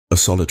A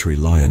solitary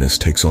lioness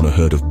takes on a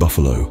herd of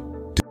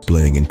buffalo,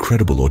 displaying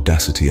incredible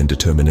audacity and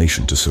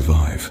determination to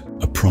survive.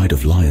 A pride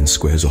of lions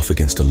squares off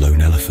against a lone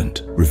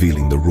elephant,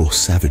 revealing the raw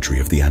savagery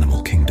of the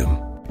animal kingdom.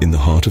 In the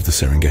heart of the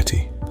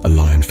Serengeti, a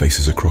lion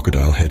faces a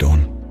crocodile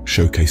head-on,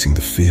 showcasing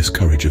the fierce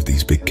courage of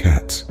these big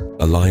cats.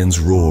 A lion's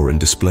roar and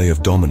display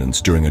of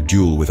dominance during a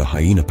duel with a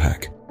hyena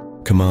pack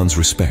commands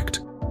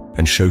respect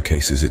and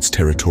showcases its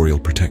territorial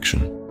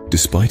protection.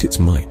 Despite its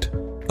might,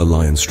 a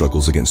lion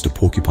struggles against a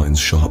porcupine's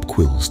sharp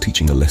quills,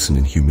 teaching a lesson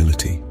in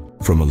humility.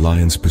 From a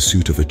lion's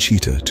pursuit of a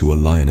cheetah to a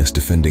lioness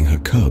defending her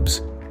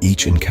cubs,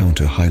 each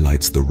encounter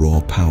highlights the raw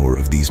power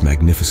of these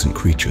magnificent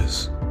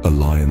creatures. A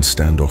lion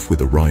standoff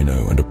with a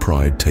rhino and a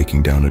pride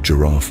taking down a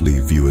giraffe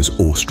leave viewers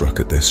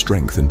awestruck at their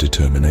strength and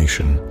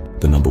determination.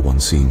 The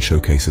 #1 scene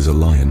showcases a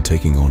lion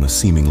taking on a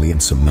seemingly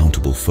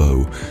insurmountable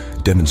foe,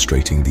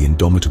 demonstrating the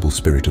indomitable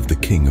spirit of the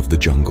king of the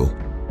jungle.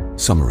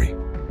 Summary: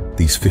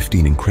 these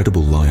 15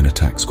 incredible lion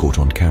attacks caught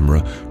on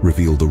camera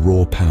reveal the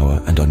raw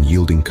power and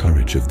unyielding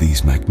courage of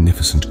these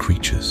magnificent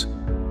creatures.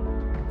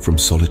 From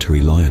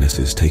solitary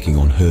lionesses taking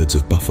on herds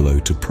of buffalo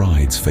to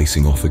prides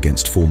facing off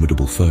against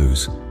formidable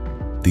foes,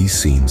 these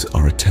scenes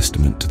are a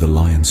testament to the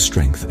lion's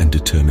strength and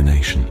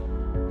determination.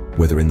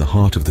 Whether in the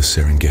heart of the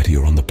Serengeti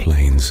or on the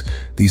plains,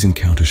 these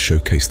encounters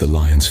showcase the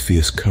lion's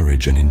fierce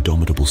courage and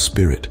indomitable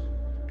spirit,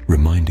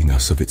 reminding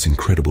us of its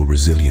incredible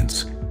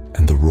resilience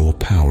and the raw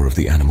power of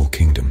the animal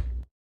kingdom.